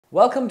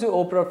Welcome to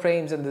Oprah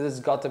Frames, and this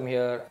is Gautam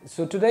here.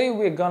 So today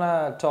we're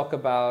gonna talk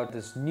about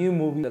this new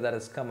movie that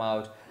has come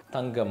out,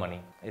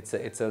 Thankamani. It's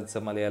a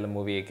Malayalam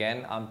movie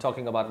again. I'm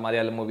talking about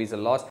Malayalam movies a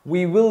lot.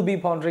 We will be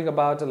pondering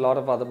about a lot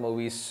of other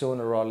movies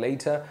sooner or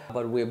later,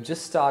 but we've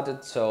just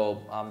started,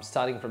 so I'm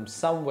starting from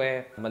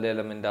somewhere.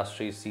 Malayalam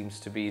industry seems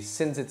to be,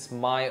 since it's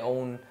my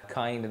own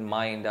kind and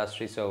my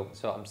industry, so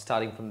I'm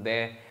starting from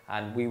there,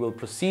 and we will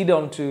proceed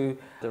on to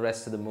the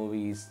rest of the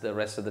movies, the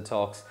rest of the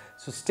talks.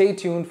 So stay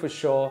tuned for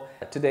sure.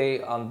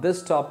 Today on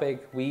this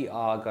topic, we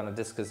are going to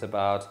discuss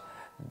about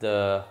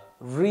the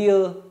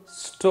real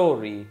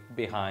story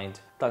behind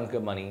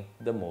Thankamani,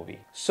 the movie.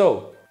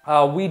 So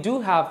we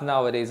do have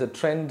nowadays a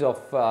trend of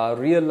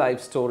real life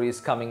stories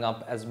coming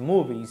up as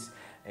movies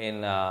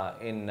in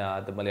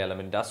the Malayalam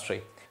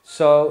industry.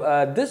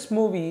 So this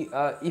movie,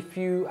 if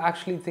you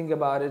actually think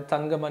about it,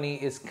 Thankamani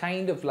is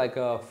kind of like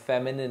a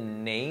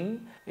feminine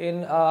name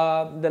in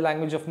the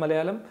language of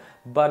Malayalam.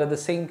 But at the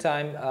same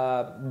time,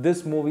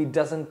 this movie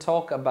doesn't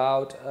talk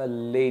about a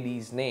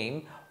lady's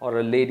name or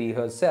a lady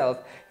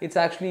herself. It's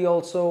actually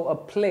also a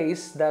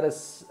place that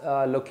is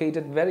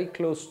located very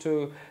close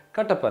to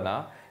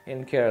Kattapana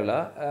in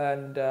Kerala,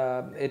 and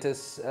it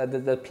is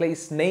the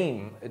place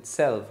name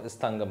itself is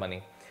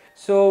Thankamani.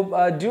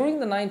 So during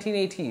the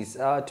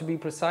 1980s, to be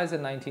precise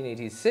in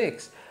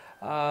 1986,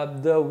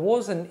 there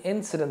was an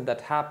incident that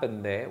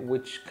happened there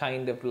which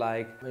kind of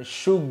like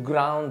shook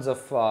grounds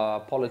of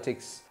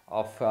politics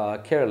of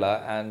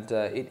Kerala, and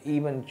it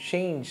even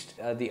changed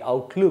the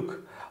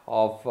outlook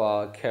of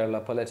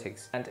Kerala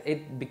politics, and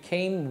it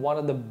became one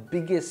of the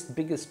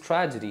biggest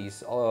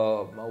tragedies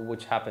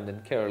which happened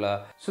in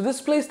Kerala. So this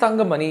place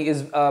Thankamani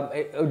is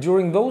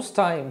during those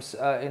times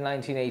in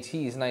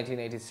 1980s,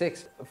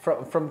 1986,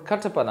 from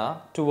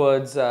Kattapana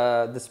towards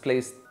this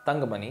place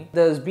Thankamani,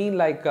 there's been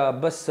like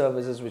bus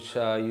services which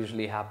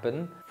usually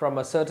happen from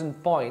a certain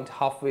point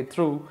halfway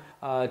through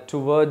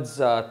towards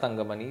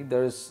Thankamani.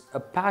 There's a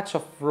patch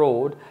of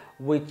road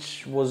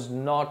which was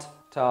not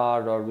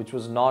tarred or which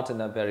was not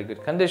in a very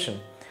good condition.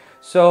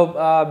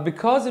 So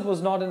because it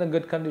was not in a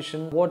good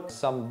condition, what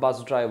some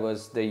bus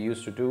drivers they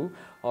used to do,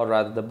 or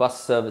rather the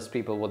bus service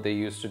people, what they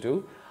used to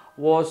do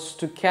was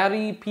to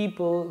carry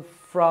people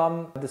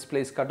from this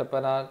place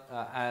Kattapana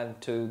and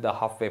to the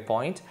halfway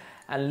point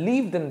and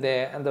leave them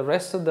there, and the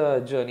rest of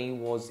the journey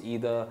was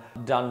either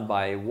done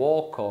by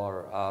walk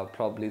or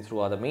probably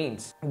through other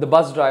means. The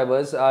bus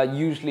drivers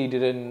usually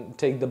didn't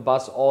take the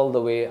bus all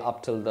the way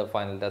up till the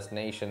final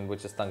destination,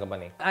 which is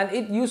Thankamani. And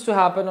it used to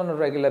happen on a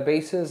regular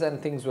basis,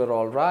 and things were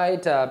all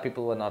right.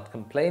 People were not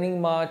complaining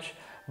much.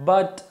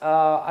 But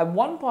at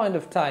one point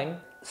of time,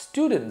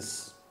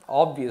 students,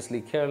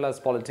 obviously Kerala's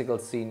political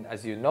scene,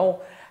 as you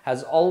know,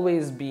 has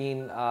always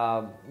been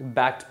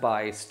backed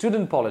by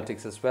student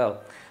politics as well.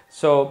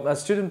 So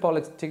student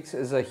politics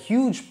is a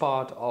huge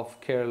part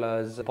of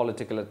Kerala's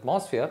political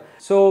atmosphere.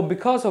 So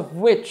because of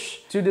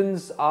which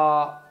students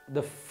are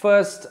the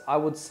first, I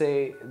would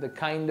say, the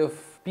kind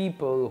of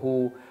people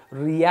who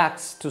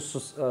reacts to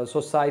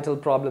societal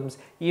problems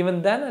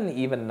even then and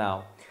even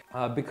now.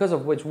 Because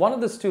of which one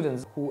of the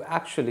students who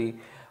actually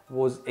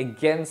was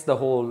against the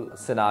whole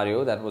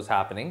scenario that was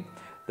happening,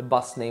 the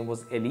bus name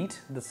was Elite,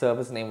 the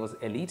service name was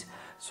Elite.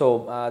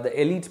 So the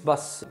Elite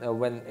bus,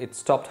 when it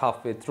stopped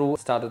halfway through,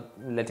 started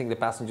letting the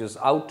passengers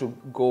out to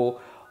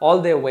go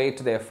all their way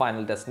to their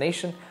final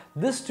destination.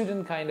 This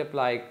student kind of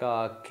like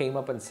came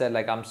up and said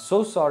like, I'm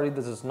so sorry,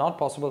 this is not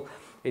possible.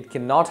 It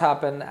cannot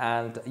happen,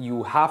 and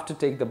you have to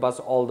take the bus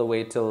all the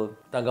way till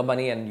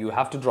Thankamani and you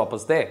have to drop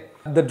us there.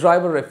 The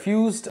driver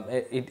refused.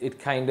 It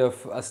kind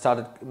of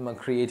started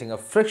creating a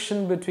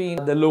friction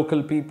between the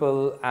local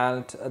people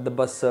and the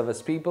bus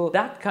service people.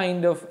 That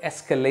kind of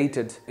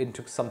escalated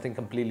into something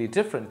completely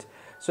different.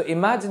 So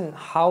imagine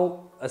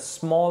how a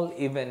small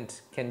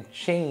event can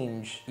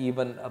change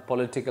even a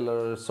political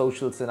or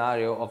social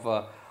scenario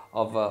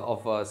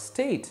of a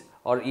state,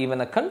 or even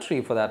a country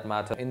for that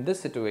matter. In this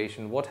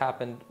situation, what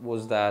happened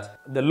was that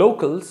the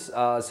locals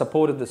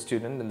supported the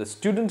student, and the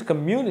student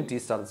community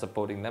started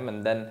supporting them,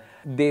 and then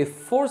they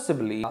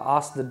forcibly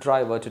asked the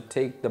driver to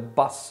take the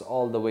bus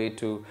all the way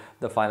to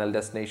the final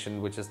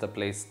destination, which is the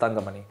place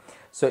Thankamani.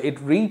 So it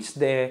reached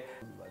there,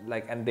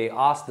 and they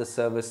asked the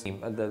service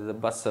team, the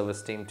bus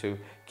service team, to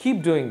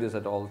keep doing this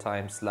at all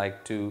times,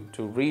 like to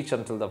reach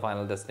until the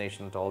final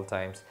destination at all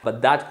times.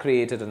 But that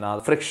created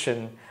another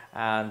friction,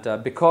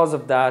 and because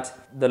of that,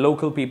 the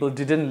local people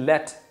didn't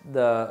let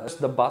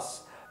the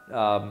bus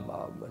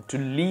to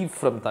leave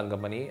from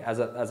Thankamani as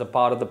a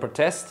part of the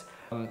protest.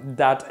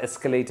 That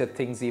escalated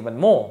things even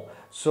more.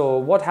 So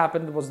what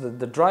happened was that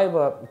the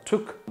driver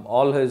took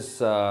all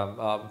his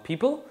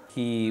people.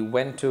 He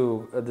went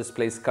to this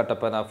place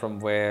Kattapana, from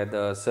where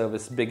the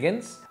service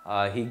begins.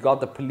 He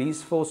got the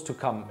police force to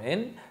come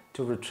in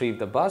to retrieve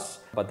the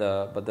bus, but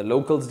the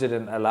locals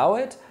didn't allow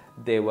it.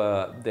 they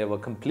were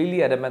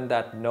completely adamant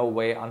that no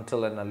way,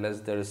 until and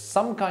unless there is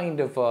some kind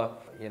of a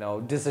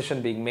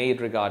decision being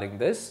made regarding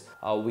this,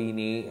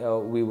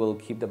 we will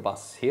keep the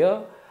bus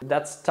here.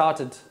 That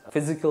started a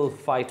physical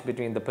fight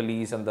between the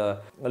police and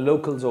the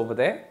locals over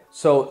there.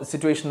 So the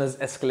situation is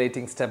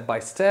escalating step by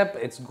step.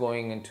 It's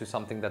going into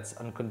something that's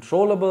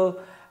uncontrollable,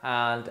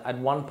 and at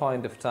one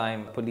point of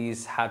time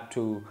police had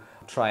to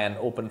try and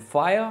open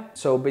fire.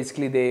 So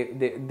basically they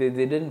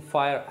didn't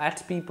fire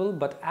at people,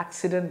 but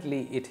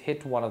accidentally it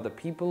hit one of the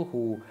people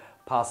who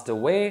passed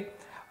away.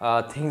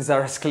 Things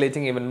are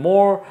escalating even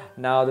more.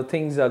 Now the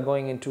things are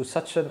going into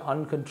such an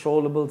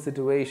uncontrollable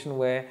situation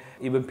where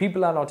even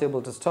people are not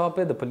able to stop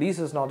it. The police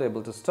is not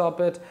able to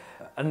stop it.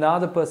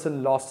 Another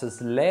person lost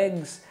his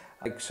legs.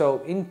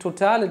 So in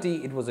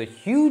totality, it was a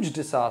huge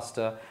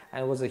disaster,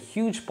 and it was a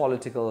huge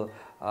political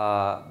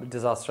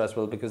disaster as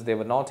well, because they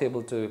were not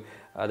able to,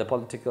 the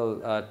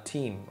political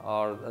team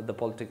or the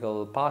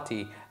political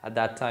party at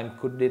that time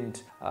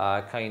couldn't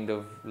kind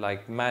of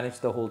like manage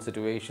the whole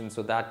situation.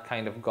 So that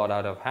kind of got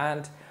out of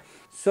hand.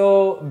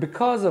 So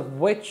because of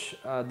which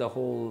the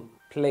whole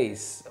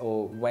place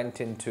went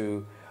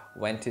into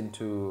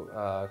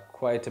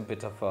quite a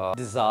bit of a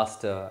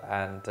disaster,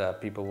 and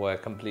people were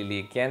completely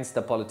against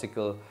the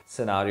political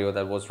scenario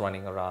that was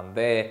running around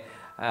there.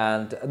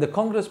 And the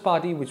Congress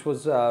party, which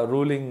was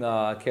ruling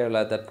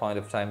Kerala at that point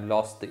of time,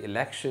 lost the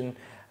election,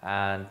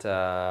 and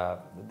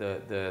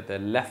the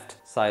left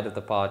side of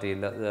the party,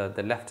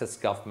 the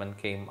leftist government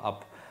came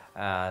up,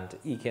 and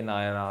EK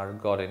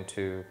Nayanar got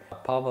into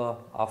power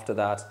after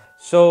that.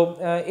 So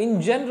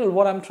in general,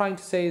 what I'm trying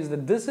to say is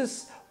that this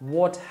is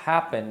what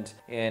happened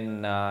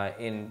in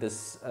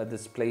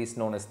this place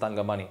known as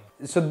Thankamani.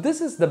 So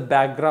this is the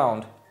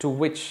background to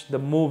which the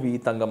movie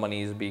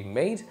Thankamani is being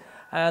made,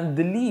 and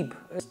Dileep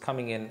is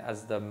coming in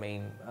as the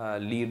main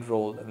lead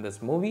role in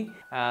this movie.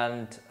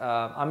 And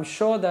I'm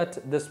sure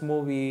that this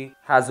movie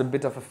has a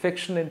bit of a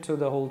fiction into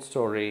the whole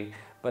story,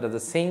 but at the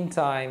same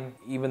time,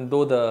 even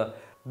though the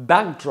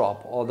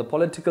backdrop or the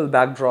political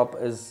backdrop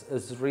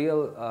is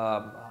real,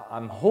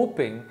 I'm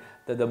hoping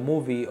that the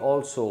movie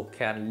also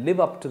can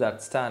live up to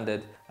that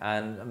standard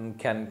and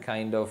can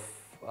kind of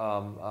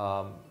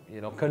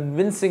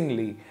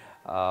convincingly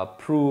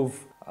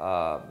prove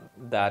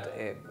that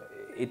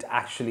it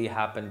actually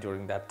happened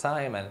during that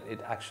time, and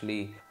it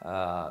actually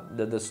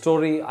the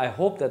story, I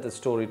hope that the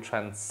story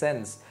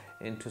transcends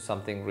into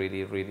something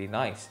really, really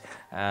nice,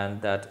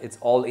 and that it's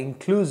all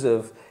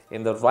inclusive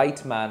in the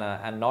right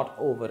manner and not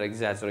over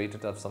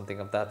exaggerated or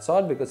something of that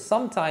sort, because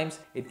sometimes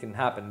it can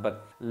happen.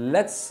 But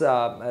let's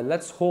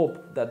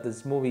hope that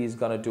this movie is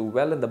gonna do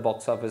well in the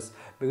box office,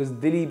 because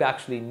Dileep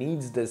actually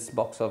needs this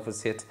box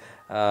office hit,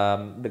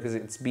 because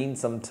it's been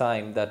some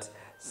time that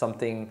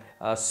something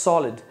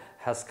solid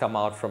has come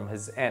out from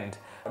his end.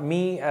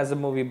 Me as a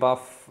movie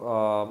buff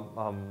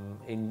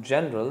in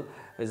general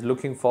is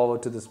looking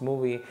forward to this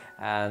movie,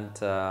 and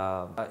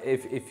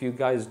if you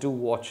guys do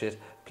watch it,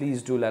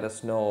 please do let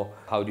us know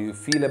how do you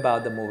feel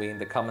about the movie in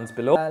the comments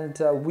below. And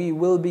we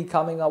will be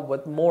coming up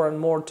with more and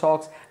more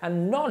talks,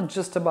 and not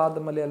just about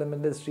the Malayalam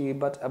industry,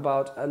 but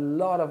about a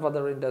lot of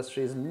other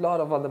industries, a lot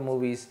of other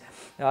movies.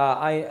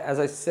 As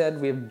I said,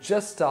 we've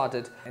just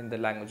started in the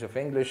language of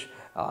English.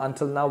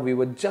 Until now, we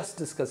were just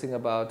discussing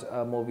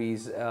about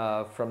movies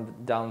from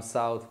down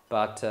south,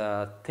 but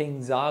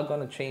things are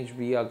gonna change.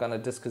 We are gonna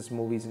discuss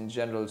movies in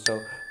general. So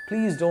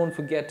please don't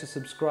forget to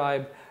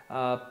subscribe.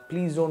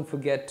 Please don't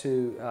forget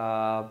to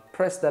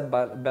press that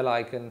bell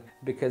icon,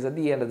 because at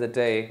the end of the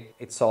day,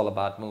 it's all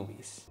about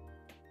movies.